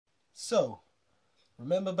So,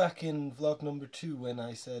 remember back in vlog number 2 when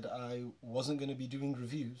I said I wasn't going to be doing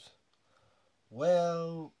reviews?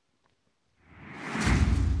 Well...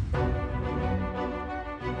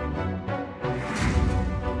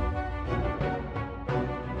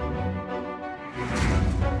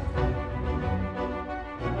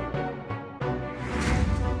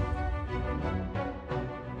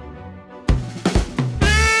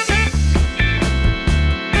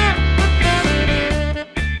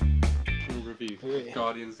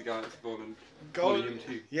 Guardians of the Galaxy Volume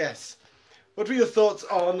 2. Yes. What were your thoughts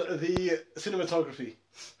on the cinematography?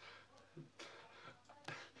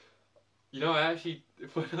 You know, I actually,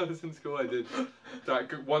 when I was in school, I did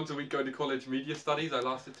that once a week go to college media studies. I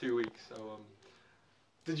lasted 2 weeks, so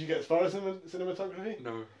Did you get as far as cinematography?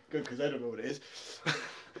 No. Good, because I don't know what it is.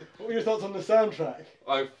 What were your thoughts on the soundtrack?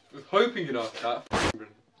 I was hoping you'd ask that.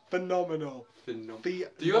 Phenomenal. Do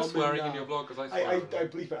you have swearing in your vlog? Because I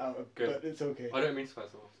bleep it out, but it's okay. I don't mean to swear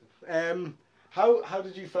so often. How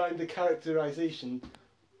did you find the characterization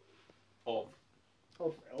of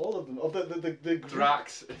all of them? Of the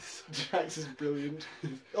Drax. Drax is brilliant.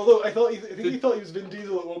 Although I think he thought he was Vin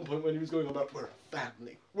Diesel at one point when he was going on about we're a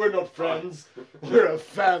family. We're not friends. We're a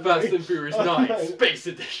family. Fast and Furious 9 Space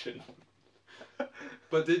Edition.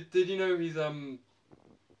 But did you know he's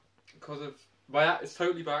because of it's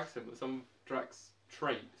totally by accident, but some Drax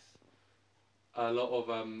traits, a lot of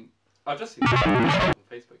I've just seen it on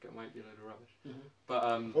Facebook. It might be a load of rubbish, but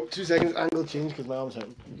Oh, 2 seconds, angle change because my arm's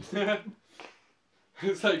hurting.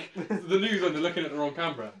 It's like the news when they're looking at the wrong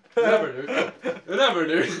camera. They never do. They never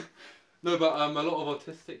do. No, but a lot of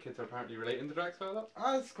autistic kids are apparently relating to Drax like that.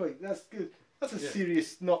 Ah, that's good. That's a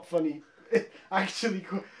serious, not funny. Actually,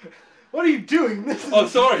 what are you doing? Oh,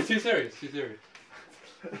 sorry, too serious.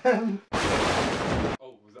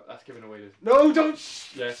 Oh, that's giving away this. No, don't.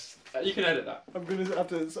 Yes, you can edit that. I'm gonna have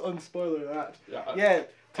to unspoiler that. Yeah. Yeah.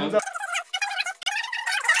 Turns out.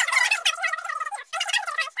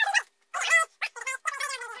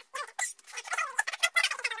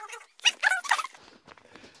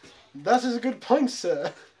 That is a good point,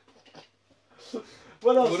 sir.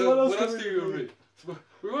 What else? What else do you read?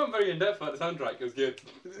 We weren't very in depth about the soundtrack. It was good.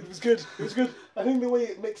 It was good. It was good. I think the way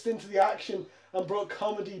it mixed into the action and brought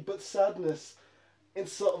comedy but sadness in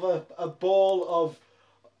sort of a ball of,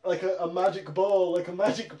 like a magic ball, like a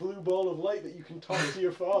magic blue ball of light that you can toss to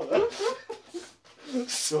your father.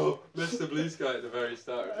 So Mr. Blue Sky at the very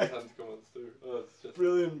start of the Hands Come On Through. Oh, it's just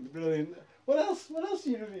brilliant. What else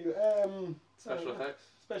do you review? Special effects.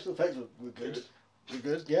 Special effects were good. We're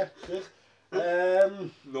good. Yeah, good.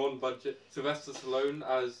 Non-budget. Sylvester Stallone,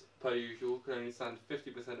 as per usual, can only stand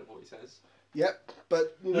 50% of what he says. Yep,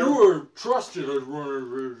 but you know. You were trusted as one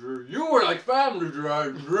of you were like family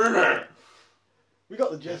driver. We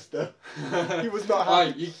got the gist though. He was not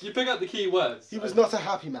happy. You pick out the key words. He was not a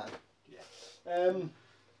happy man. Yeah.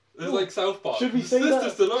 It's like South Park. Should we say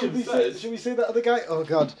that? Should we say that other guy? Oh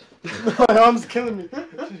god, my arm's killing me.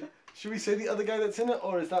 Should we say the other guy that's in it,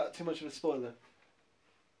 or is that too much of a spoiler?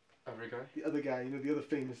 Every guy? The other guy, you know, the other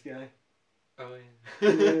famous guy. Oh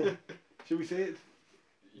yeah. Should we say it?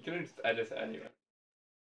 You can just edit it anyway.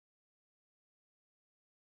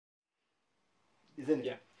 He's in it?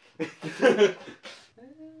 Yeah.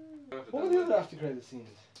 What were the other after credit scenes?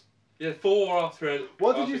 Yeah, 4 after credit.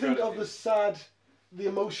 What did you think of the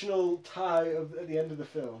emotional tie at the end of the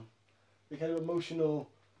film? The kind of emotional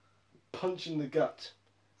punch in the gut,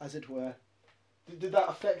 as it were. Did that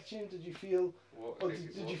affect you? Did you feel...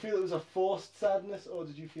 Did you feel it was a forced sadness, or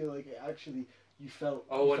did you feel like it actually, you felt...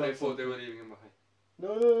 Oh, when they thought they were leaving him behind.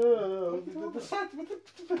 No. The sad...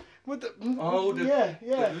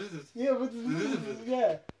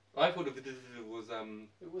 Yeah. I thought it was...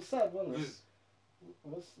 It was sad, wasn't it?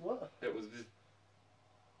 Was what? It was...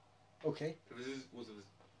 Okay.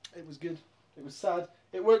 It was good. It was sad.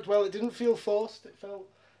 It worked well. It didn't feel forced. It felt...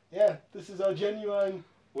 Yeah, this is our genuine...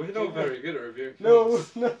 We're not very good at reviewing. No.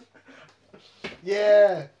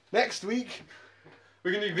 Yeah. Next week.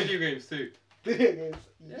 We can do video games too. Video games.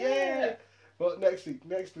 Yeah. Well, next week.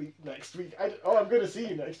 I'm going to see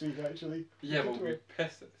you next week, actually. Yeah, but we're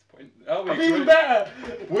pissed at this point. I'm even better.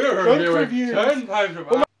 We're reviewing 10 times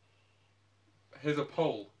from... Here's a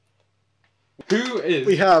poll. Who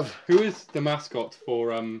is the mascot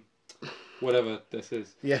for whatever this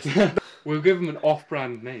is? Yes. We'll give him an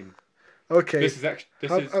off-brand name. Okay. This is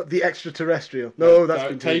the extraterrestrial. No, that's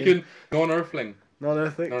been taken. Non-Earthling.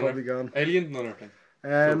 Non-Earthling, probably gone. Alien, non-Earthling.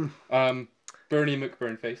 Bernie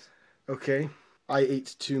McBurnface. Okay. I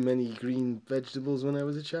ate too many green vegetables when I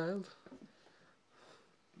was a child.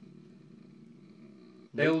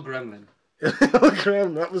 Ale Gremlin. Oh,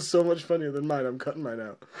 Graham, that was so much funnier than mine. I'm cutting mine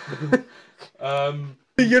out.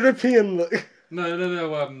 The European look.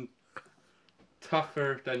 No.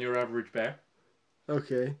 Tougher than your average bear.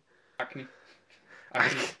 Okay. Acne.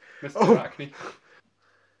 Mr. Acne. I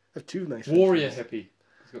have two nice Warrior friends. hippie.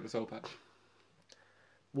 He's got the soul patch.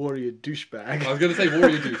 Warrior douchebag. I was going to say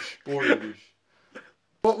warrior douche. Warrior douche.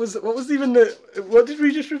 What was what did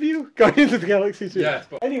we just review? Guardians of the Galaxy 2. Yes,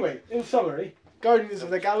 but Anyway, in summary, Guardians of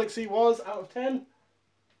the Galaxy was out of 10.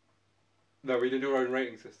 no, we didn't do our own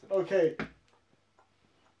rating system. Okay.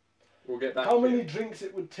 We'll get back How to many it. drinks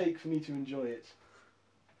it would take for me to enjoy it?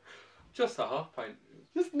 Just a half pint.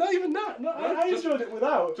 Just not even that. No, No, I just- enjoyed it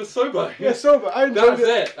without. Just sober. Yeah, sober. I enjoyed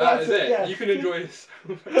That's it. That is it. Yeah. You can enjoy this.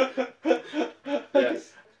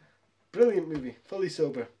 Yes. Brilliant movie. Fully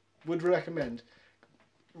sober. Would recommend.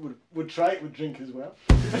 Would try it with drink as well.